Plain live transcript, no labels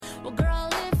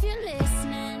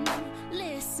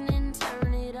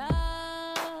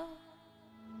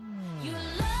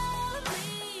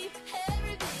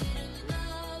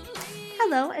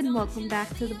Hello and welcome back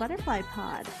to the Butterfly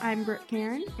Pod. I'm Brooke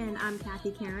Karen. And I'm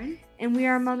Kathy Karen. And we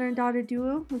are a mother and daughter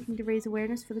duo looking to raise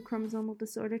awareness for the chromosomal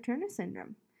disorder Turner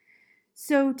syndrome.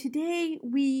 So today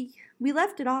we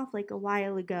left it off like a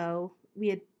while ago. We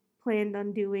had planned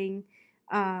on doing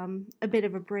a bit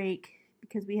of a break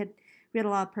because we had a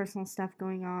lot of personal stuff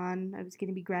going on. I was going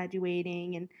to be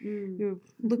graduating and we were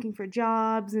looking for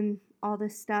jobs and all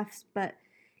this stuff, but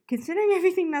considering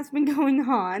everything that's been going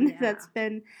on, that's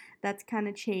kind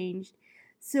of changed.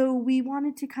 So we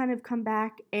wanted to kind of come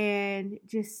back and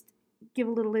just give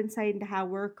a little insight into how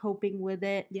we're coping with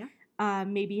it. Yeah.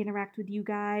 Maybe interact with you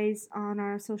guys on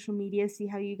our social media, see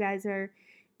how you guys are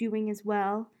doing as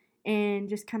well, and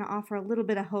just kind of offer a little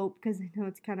bit of hope because I know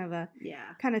it's kind of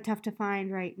tough to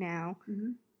find right now.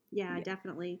 Mm-hmm. Yeah,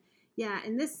 definitely. Yeah,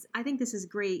 and I think this is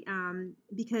great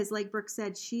because, like Brooke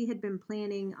said, she had been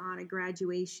planning on a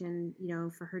graduation,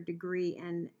 for her degree,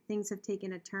 and things have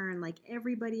taken a turn like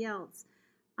everybody else.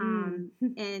 And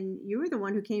you were the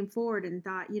one who came forward and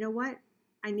thought, you know what,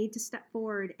 I need to step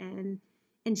forward and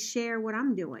share what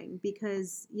I'm doing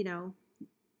because,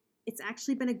 it's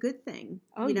actually been a good thing,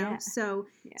 Yeah. So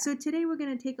today we're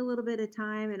going to take a little bit of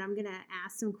time and I'm going to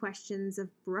ask some questions of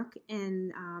Brooke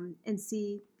and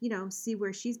see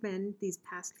where she's been these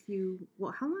past few,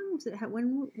 how long was it?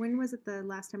 When was it the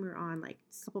last time we were on? Like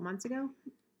a couple months ago?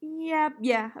 Yeah,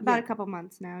 about a couple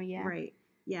months now, yeah. Right.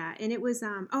 Yeah. And it was,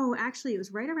 actually it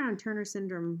was right around Turner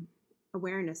Syndrome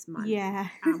Awareness Month. Yeah.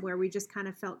 Where we just kind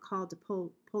of felt called to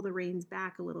pull the reins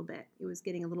back a little bit. It was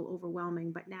getting a little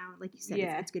overwhelming, but now, like you said,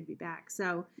 it's good to be back.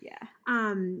 So,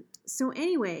 so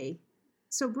anyway,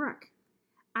 Brooke,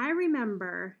 I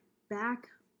remember back,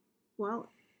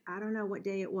 I don't know what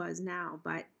day it was now,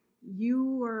 but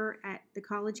you were at the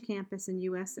college campus in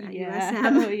USM.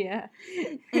 Oh, yeah.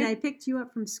 And I picked you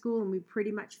up from school and we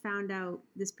pretty much found out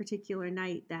this particular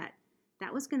night that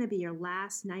was going to be your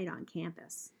last night on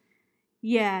campus.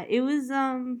 Yeah, it was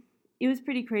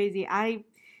pretty crazy.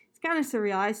 It's kind of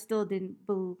surreal.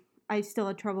 I still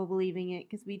had trouble believing it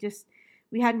because we've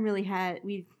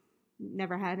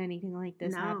never had anything like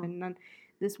this happen.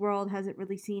 This world hasn't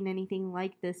really seen anything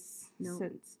like this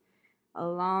since a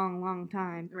long, long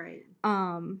time. Right.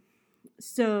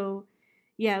 So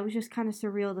yeah, it was just kind of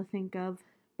surreal to think of.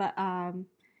 But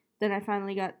then I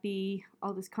finally got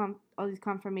all these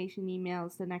confirmation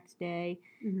emails the next day.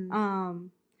 Mm-hmm.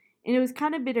 And it was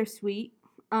kind of bittersweet.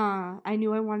 I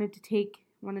knew I wanted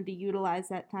to utilize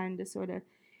that time to sort of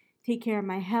take care of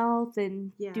my health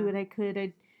and do what I could.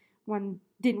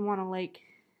 Didn't want to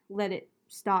let it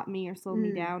stop me or slow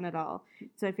me down at all.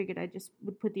 So I figured I just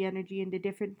would put the energy into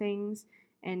different things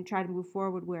and try to move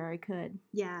forward where I could.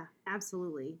 Yeah,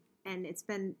 absolutely. And it's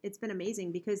been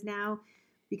amazing because now,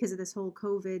 because of this whole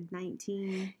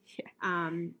COVID-19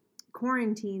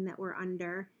 quarantine that we're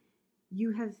under,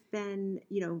 you have been,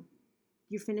 you're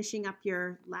finishing up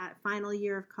your final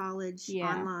year of college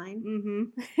online.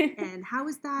 Mm-hmm. And how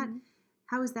has that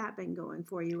been going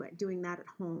for you at doing that at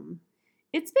home?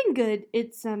 It's been good.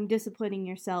 It's disciplining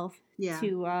yourself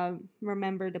to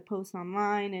remember to post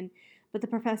online, but the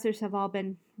professors have all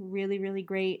been really, really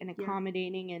great and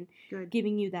accommodating and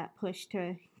giving you that push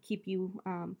to keep you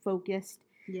focused.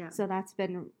 Yeah. So that's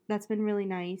been really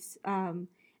nice.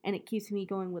 And it keeps me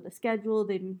going with a schedule.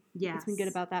 It's been good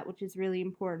about that, which is really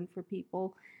important for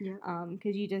people. Yeah.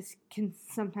 Because you just can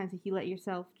sometimes, if you let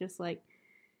yourself just you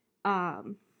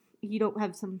don't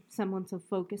have some semblance of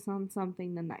focus on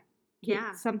something, then that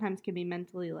sometimes can be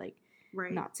mentally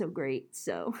not so great.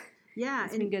 So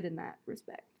it's been good in that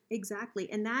respect. Exactly.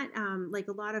 And that like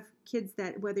a lot of kids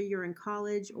that whether you're in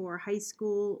college or high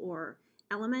school or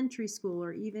elementary school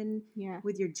or even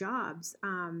with your jobs,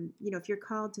 if you're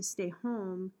called to stay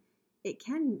home, it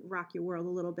can rock your world a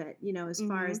little bit, as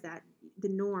far as that, the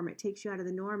norm, it takes you out of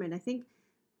the norm. And I think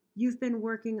you've been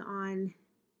working on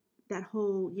that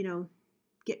whole,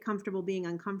 get comfortable being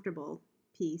uncomfortable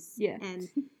piece. Yeah. And,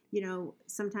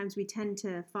 sometimes we tend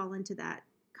to fall into that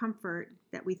comfort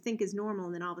that we think is normal.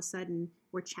 And then all of a sudden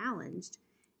we're challenged.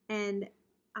 And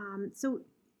so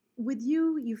with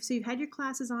you've had your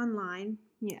classes online.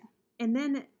 Yeah. And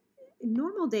then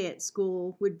normal day at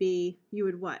school would be, you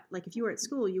would what? Like if you were at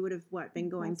school, you would have been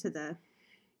going to the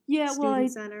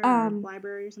student center or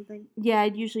library or something? Yeah,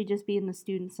 I'd usually just be in the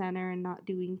student center and not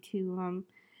doing too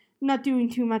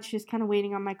much, just kind of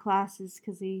waiting on my classes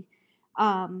because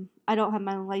I don't have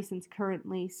my license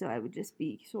currently, so I would just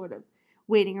be sort of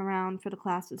waiting around for the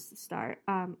classes to start.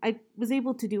 I was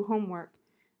able to do homework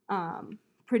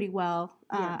pretty well.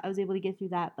 I was able to get through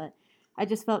that, but I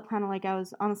just felt kind of like I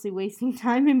was honestly wasting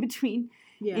time in between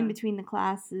the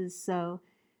classes. So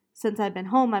since I've been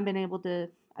home, I've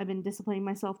I've been disciplining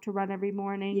myself to run every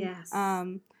morning. Yes.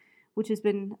 Which has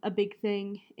been a big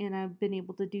thing, and I've been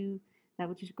able to do that,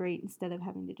 which is great, instead of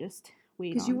having to just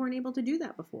wait. Because you weren't able to do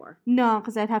that before. No,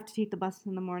 because I'd have to take the bus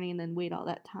in the morning and then wait all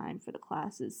that time for the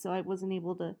classes, so I wasn't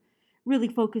able to really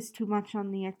focus too much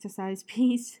on the exercise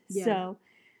piece. Yeah. So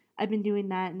I've been doing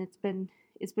that, and it's been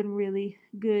really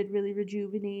good, really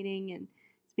rejuvenating, and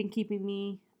it's been keeping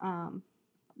me,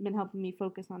 been helping me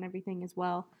focus on everything as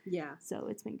well. Yeah. So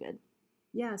it's been good.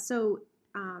 Yeah. So,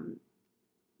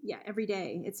 yeah, every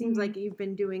day. It seems like you've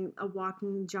been doing a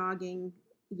walking, jogging,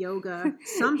 yoga,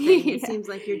 something. It seems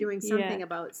like you're doing something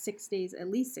about 6 days, at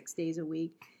least 6 days a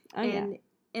week. Oh,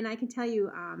 and I can tell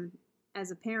you, as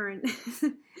a parent,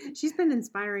 she's been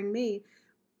inspiring me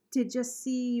to just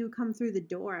see you come through the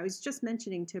door. I was just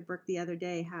mentioning to Brooke the other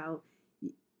day how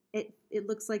it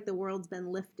looks like the world's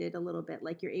been lifted a little bit,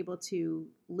 like you're able to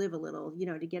live a little,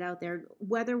 to get out there,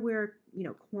 whether we're,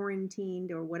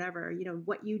 quarantined or whatever,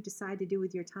 what you decide to do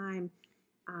with your time,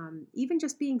 even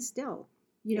just being still,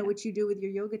 what you do with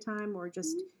your yoga time or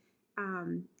just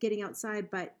getting outside,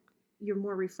 but you're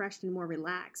more refreshed and more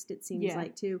relaxed, it seems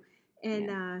like too. And,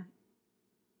 how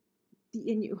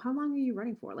long are you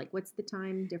running for? Like, what's the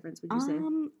time difference, would you say?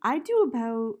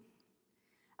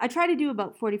 I try to do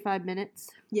about 45 minutes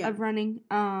of running,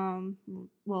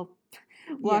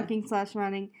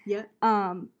 walking/running. Yeah.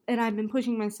 And I've been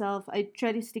pushing myself. I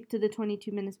try to stick to the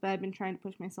 22 minutes, but I've been trying to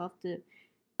push myself to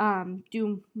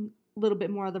do a little bit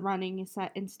more of the running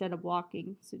instead of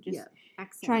walking. So just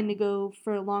trying to go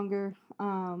for longer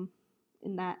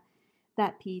in that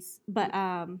piece. But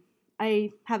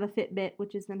I have a Fitbit,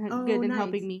 which has been good in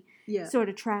helping me sort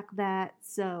of track that.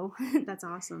 So that's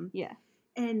awesome. Yeah.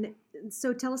 And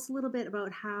so tell us a little bit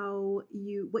about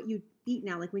what you eat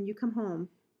now. Like when you come home,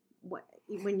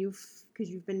 because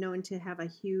you've been known to have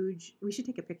we should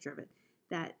take a picture of it,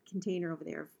 that container over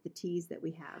there of the teas that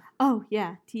we have. Oh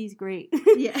yeah, tea's great.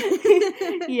 Yeah.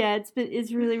 Yeah,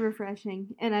 it's really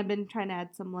refreshing, and I've been trying to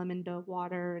add some lemon to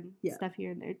water and stuff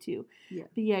here and there too. Yeah.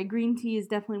 But yeah, green tea is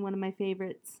definitely one of my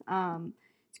favorites.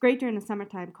 It's great during the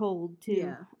summertime, cold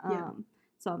too.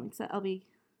 So I'll be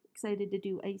excited to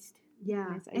do iced. Yeah,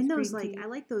 nice and those tea. I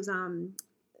like those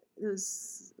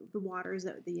the waters,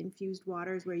 the infused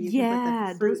waters where you can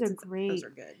put the fruits. Those are great. Those are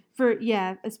good.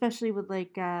 Especially with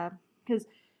because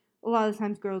a lot of the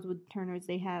times girls with Turner's,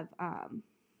 they have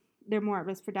they're more at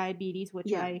risk for diabetes,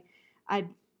 which I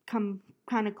come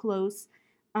kind of close.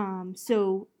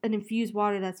 So an infused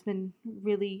water that's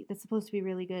supposed to be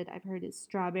really good, I've heard, is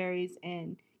strawberries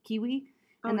and kiwi,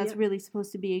 and that's really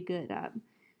supposed to be a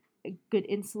good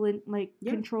insulin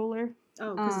controller.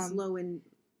 Oh, because it's low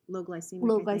glycemic.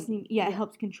 Low glycemia, it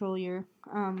helps control your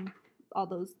all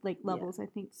those levels. I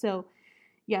think so.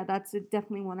 Yeah, that's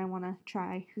definitely one I want to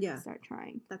try. Yeah, start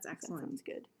trying. That's excellent. That sounds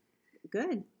good.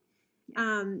 Good.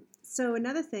 Yeah. So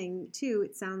another thing too,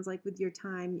 it sounds like with your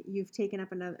time, you've taken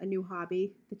up a new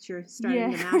hobby that you're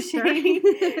starting to master.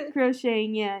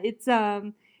 Crocheting. Yeah, it's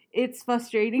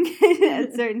frustrating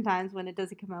at certain times when it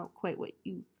doesn't come out quite what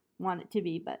you want it to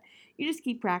be, but you just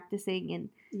keep practicing, and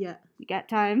we got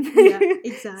time. Yeah,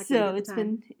 exactly. So it's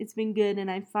been good, and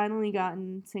I've finally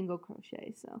gotten single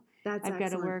crochet, so I've got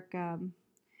to work.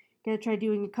 Got to try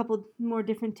doing a couple more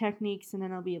different techniques, and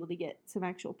then I'll be able to get some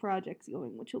actual projects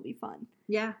going, which will be fun.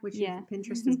 Yeah,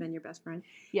 Pinterest has been your best friend.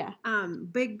 Yeah.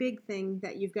 Big thing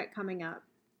that you've got coming up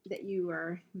that you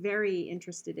are very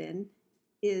interested in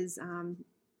is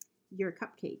your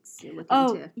cupcakes. You're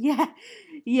looking to.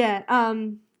 Yeah.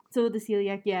 So with the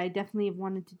celiac, I definitely have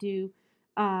wanted to do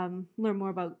learn more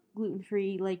about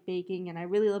gluten-free baking, and I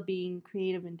really love being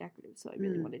creative and decorative, so I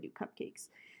really want to do cupcakes.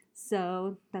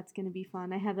 So that's going to be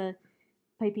fun. I have a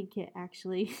piping kit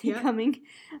actually coming.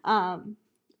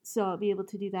 So I'll be able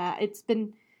to do that.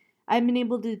 I've been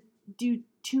able to do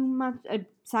too much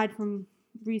aside from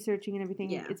researching and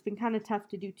everything. Yeah. It's been kind of tough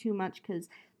to do too much because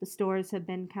the stores have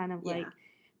been kind of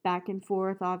back and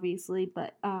forth, obviously.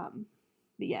 But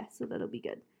yeah, so that'll be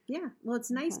good. Yeah. Well,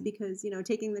 it's nice because,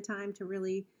 taking the time to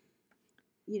really,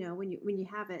 when you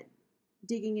have it,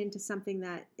 digging into something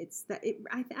that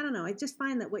I don't know. I just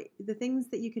find that the things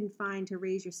that you can find to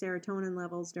raise your serotonin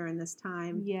levels during this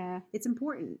time, it's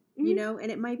important,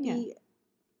 and it might be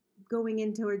going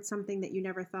in towards something that you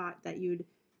never thought that you'd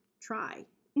try,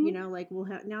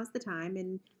 now's the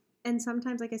time. And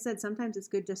sometimes, like I said, sometimes it's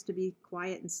good just to be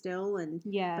quiet and still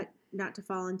but not to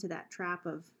fall into that trap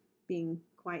of being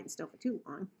quiet and still for too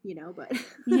long, but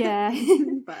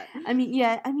but I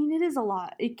mean it is a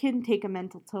lot. It can take a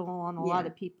mental toll on a lot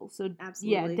of people. So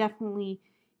absolutely. Definitely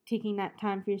taking that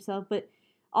time for yourself, but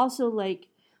also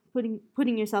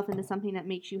putting yourself into something that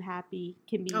makes you happy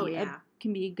can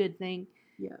be a good thing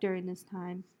during this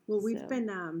time. Well, we've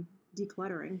been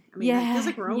decluttering. I mean, it feels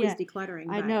like we're always decluttering.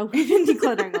 I know. We've been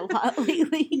decluttering a lot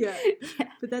lately. Yeah.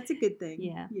 But that's a good thing.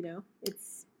 Yeah.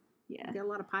 It's got a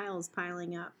lot of piles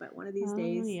piling up, but one of these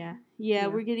days. Yeah,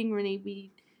 we're getting ready.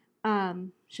 We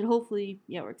should hopefully,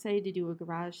 we're excited to do a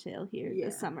garage sale here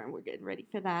this summer. We're getting ready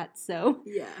for that. So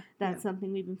that's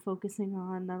something we've been focusing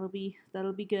on. That'll be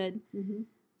good. Mm-hmm.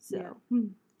 So.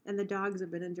 And the dogs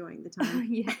have been enjoying the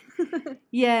time.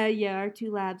 Yeah. Our 2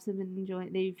 labs have been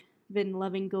enjoying. They've been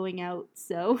loving going out.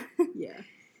 So.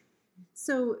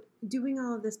 So doing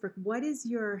all of this, Brooke, what is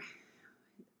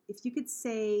if you could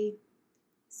say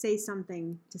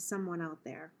something to someone out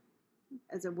there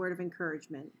as a word of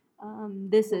encouragement.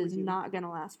 This is not going to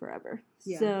last forever.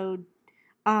 Yeah. So,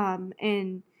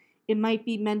 and it might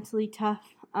be mentally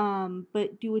tough,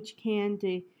 but do what you can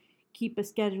to keep a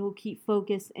schedule, keep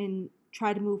focused, and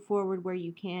try to move forward where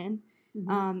you can.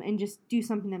 Mm-hmm. And just do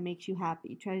something that makes you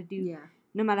happy. Try to do,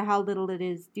 no matter how little it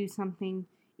is, do something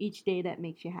each day that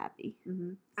makes you happy.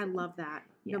 Mm-hmm. I love that.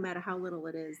 No matter how little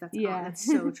it is. That's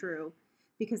so true.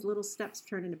 Because little steps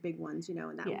turn into big ones, and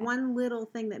that one little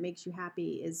thing that makes you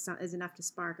happy is enough to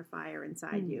spark a fire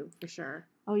inside you, for sure.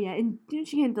 Oh yeah, and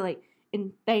don't you get to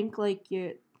thank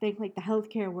the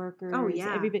healthcare workers,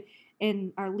 everybody,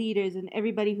 and our leaders, and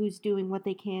everybody who's doing what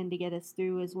they can to get us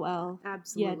through as well.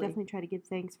 Absolutely. Yeah, definitely try to give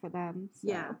thanks for them. So.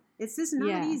 Yeah, it's just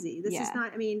not easy. This is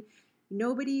not. I mean,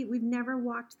 we've never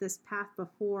walked this path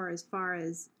before. As far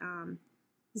as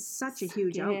such a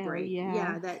huge outbreak.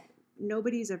 Yeah, that.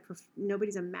 Nobody's a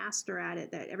master at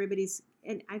it. That everybody's,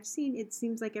 and I've seen, it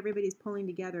seems like everybody's pulling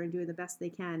together and doing the best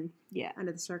they can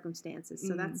under the circumstances.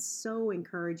 So that's so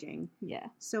encouraging. Yeah.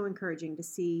 So encouraging to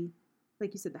see,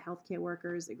 like you said, the healthcare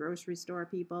workers, the grocery store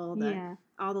people,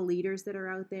 all the leaders that are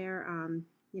out there.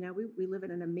 We live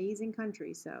in an amazing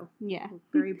country, so we're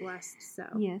very blessed. So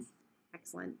yes.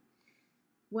 Excellent.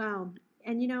 Well,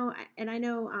 and I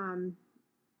know,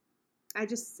 I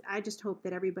just hope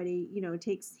that everybody,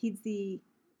 heeds the,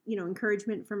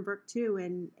 encouragement from Brooke too,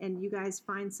 and you guys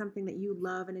find something that you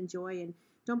love and enjoy, and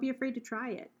don't be afraid to try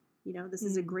it. This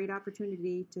is a great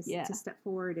opportunity to step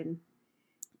forward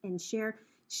and share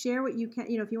what you can.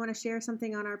 If you want to share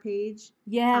something on our page,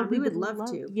 we would love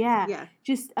to. Yeah.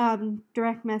 Just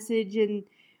direct message and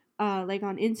like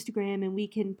on Instagram, and we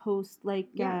can post like.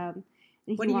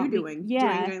 What are you doing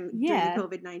during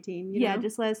COVID-19?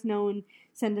 Just let us know and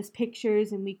send us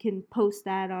pictures, and we can post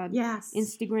that on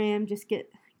Instagram. Just get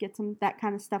some that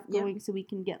kind of stuff going, so we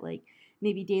can get like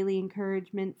maybe daily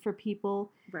encouragement for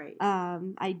people, right?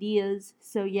 Ideas.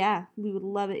 So we would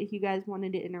love it if you guys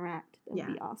wanted to interact.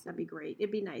 That'd be awesome. That'd be great.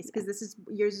 It'd be nice because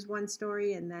yours is one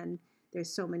story, and then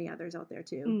there's so many others out there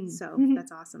too. So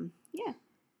that's awesome. Yeah,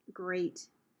 great.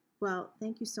 Well,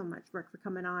 thank you so much, Brooke, for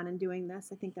coming on and doing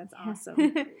this. I think that's awesome.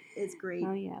 It's great.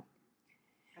 Oh, yeah.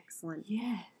 Excellent.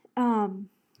 Yeah.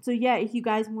 So, if you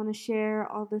guys want to share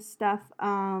all this stuff,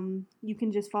 you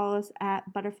can just follow us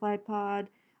at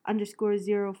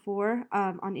butterflypod_04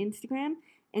 on Instagram,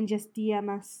 and just DM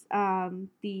us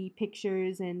the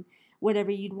pictures and whatever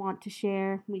you'd want to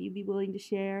share, what you'd be willing to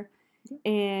share. Yeah.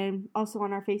 And also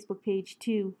on our Facebook page,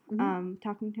 too,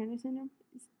 Talking Turner Syndrome.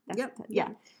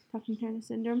 Talking Turner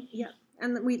Syndrome. Yeah.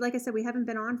 And like I said, we haven't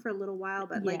been on for a little while,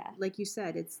 but like you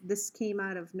said, this came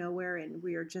out of nowhere, and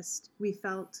we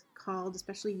felt called,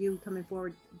 especially you coming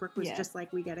forward. Brooke was just like,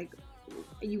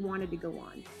 you wanted to go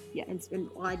on. Yeah. And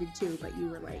I did too, but you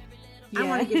were like, I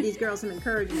want to give these girls some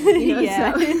encouragement. So.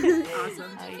 Awesome.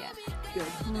 Oh, yeah. Good.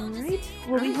 All right.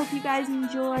 Well, we hope you guys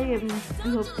enjoy, and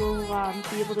we hope we'll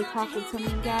be able to talk with some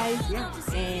of you guys. Yeah.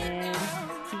 And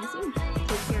see you